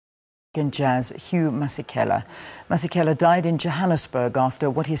In jazz, Hugh Masekela. Masekela died in Johannesburg after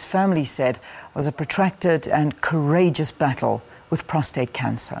what his family said was a protracted and courageous battle with prostate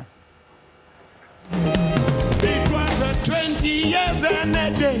cancer. It was 20 years and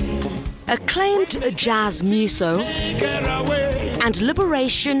a day. Acclaimed jazz muso and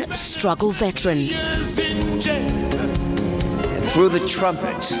liberation struggle veteran. Through the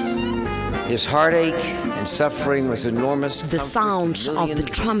trumpet, his heartache and suffering was enormous. The sound of the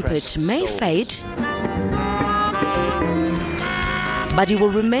trumpet may fade, but it will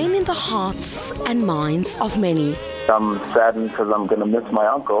remain in the hearts and minds of many. I'm saddened because I'm going to miss my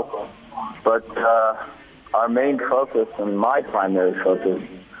uncle, but our main focus and my primary focus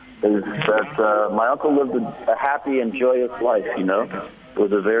is that my uncle lived a happy and joyous life, you know. It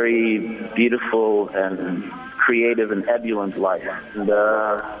was a very beautiful and creative and ebullient life. And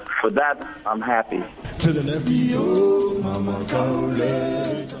for that, I'm happy.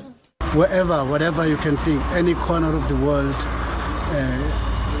 Whatever you can think, any corner of the world,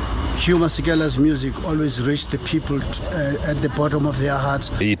 Hugh Masekela's music always reached the people at the bottom of their hearts.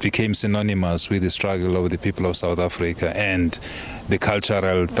 It became synonymous with the struggle of the people of South Africa and the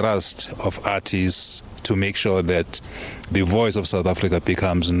cultural thrust of artists to make sure that the voice of South Africa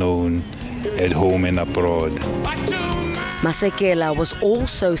becomes known at home and abroad. Masekela was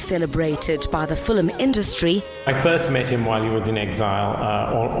also celebrated by the film industry. I first met him while he was in exile.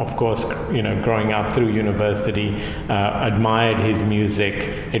 Of course, you know, growing up through university, admired his music.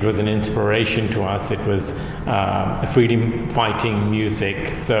 It was an inspiration to us. It was freedom-fighting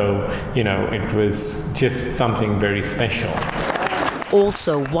music. So, you know, it was just something very special.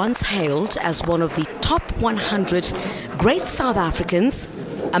 Also once hailed as one of the top 100 great South Africans,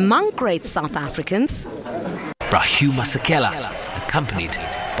 among great South Africans, Hugh Masekela, accompanied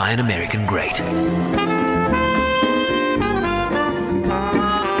by an American great.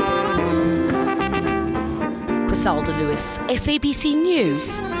 Griselda Lewis, SABC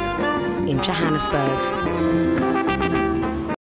News in Johannesburg.